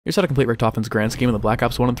Here's how to complete Richtofen's grand scheme in the Black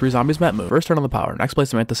Ops 1 and 3 Zombies map move. First, turn on the power. Next, place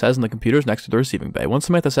Samantha Says in the computers next to the receiving bay. Once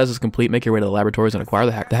Samantha Says is complete, make your way to the laboratories and acquire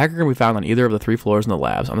the hacker. The hacker can be found on either of the 3 floors in the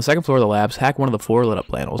labs. On the second floor of the labs, hack one of the 4 lit up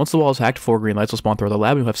panels. Once the wall is hacked, 4 green lights will spawn through the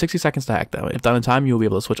lab and you'll have 60 seconds to hack them. If done in time, you will be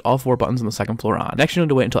able to switch all 4 buttons on the second floor on. Next, you need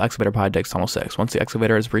to wait until Excavator Pi takes Tunnel 6. Once the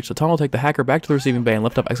excavator has breached the tunnel, take the hacker back to the receiving bay and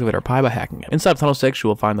lift up Excavator Pi by hacking it. Inside of Tunnel 6, you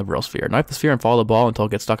will find the Vril sphere. Knife the sphere and follow the ball until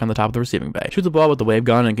it gets stuck on the top of the receiving bay. Shoot the ball with the wave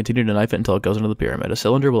gun and continue to knife it until it goes into the pyramid. A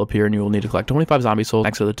cylinder will appear and you will need to collect 25 zombie souls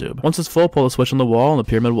next to the tube. Once it's full, pull the switch on the wall and the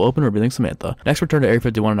pyramid will open, revealing Samantha. Next, return to Area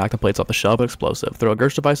 51 and knock the plates off the shelf with explosive. Throw a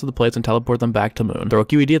Gersh device at the plates and teleport them back to Moon. Throw a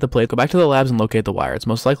QED at the plate, go back to the labs and locate the wire. It's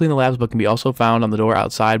most likely in the labs but can be also found on the door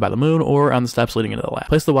outside by the Moon or on the steps leading into the lab.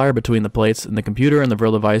 Place the wire between the plates and the computer and the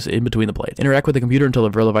Vril device in between the plates. Interact with the computer until the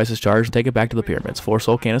Vril device is charged and take it back to the pyramids. 4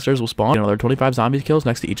 soul canisters will spawn and another 25 zombie kills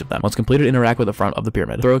next to each of them. Once completed, interact with the front of the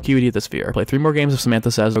pyramid. Throw a QED at the sphere. Play 3 more games of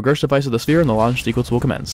Samantha Says, throw a Gersh device at the sphere and the launch sequence will commence.